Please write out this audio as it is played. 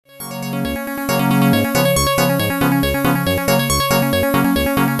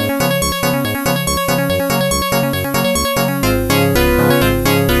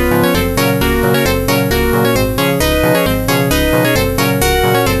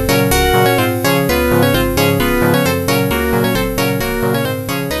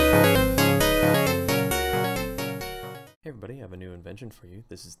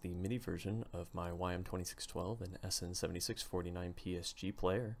MIDI version of my YM2612 and SN7649 PSG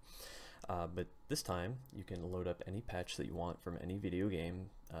player. But this time you can load up any patch that you want from any video game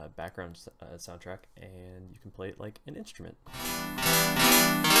background soundtrack, and you can play it like an instrument.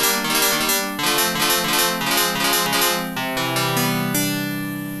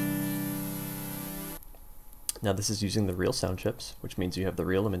 Now this is using the real sound chips, which means you have the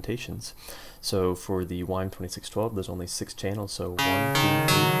real limitations. So for the YM2612, there's only 6 channels, so 1, 2, 3, 4,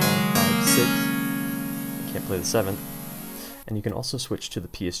 5, 6. You can't play the 7th. And you can also switch to the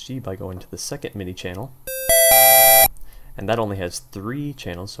PSG by going to the second MIDI channel. And that only has 3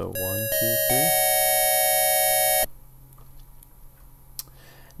 channels, so 1, 2, 3.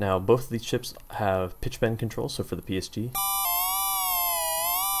 Now both of these chips have pitch bend control, so for the PSG.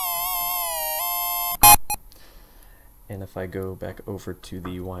 And if I go back over to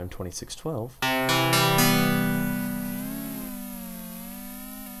the YM2612,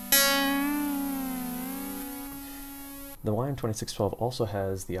 the YM2612 also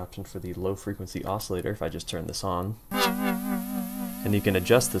has the option for the low frequency oscillator if I just turn this on. And you can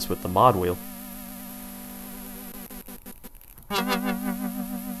adjust this with the mod wheel.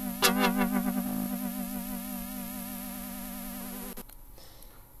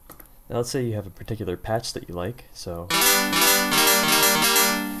 Now let's say you have a particular patch that you like, so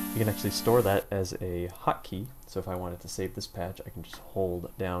you can actually store that as a hotkey. So if I wanted to save this patch, I can just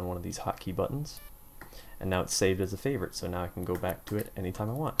hold down one of these hotkey buttons, and now it's saved as a favorite, so now I can go back to it anytime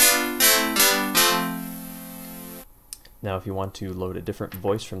I want. Now if you want to load a different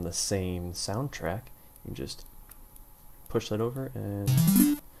voice from the same soundtrack, you can just push that over, and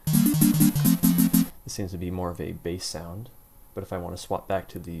this seems to be more of a bass sound. But if I want to swap back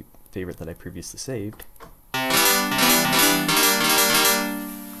to the favorite that I previously saved, a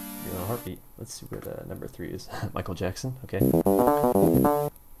heartbeat. Let's see what number 3 is. Michael Jackson. Okay.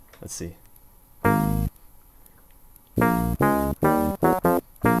 Let's see.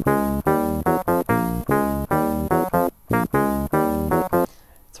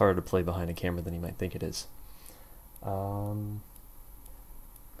 It's harder to play behind a camera than you might think it is.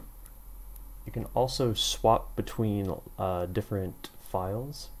 You can also swap between different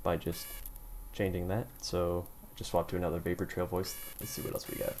files by just changing that. So just swap to another Vapor Trail voice. Let's see what else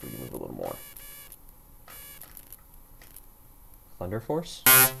we got if we move a little more. Thunder Force.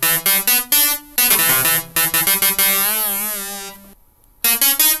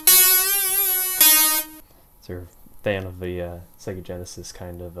 So if you're a fan of the Sega Genesis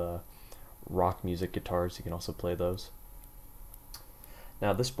kind of rock music guitars, you can also play those.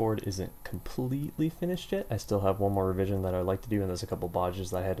 Now this board isn't completely finished yet. I still have one more revision that I'd like to do, and there's a couple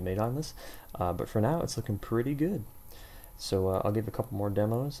bodges that I had to make on this. But for now, it's looking pretty good. So I'll give a couple more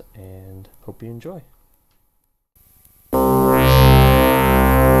demos and hope you enjoy.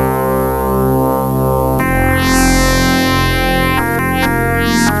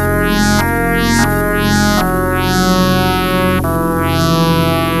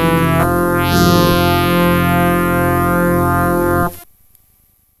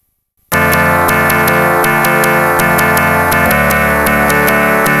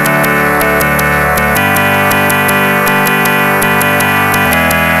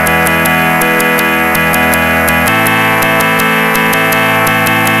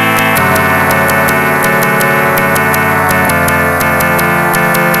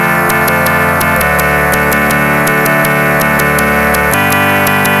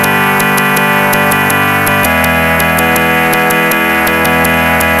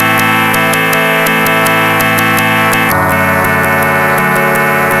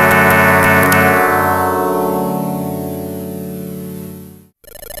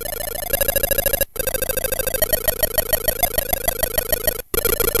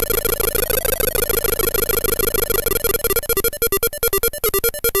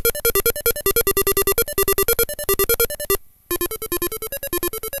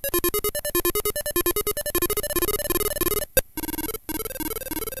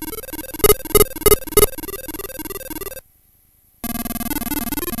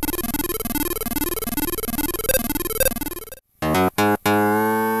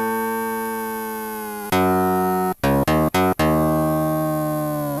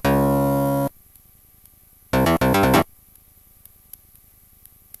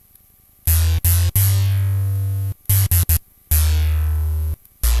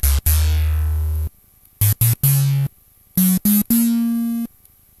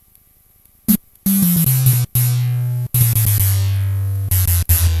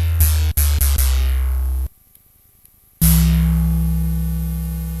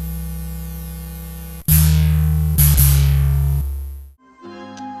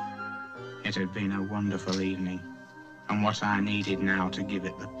 had been a wonderful evening, and what I needed now to give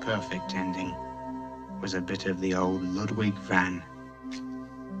it the perfect ending was a bit of the old Ludwig van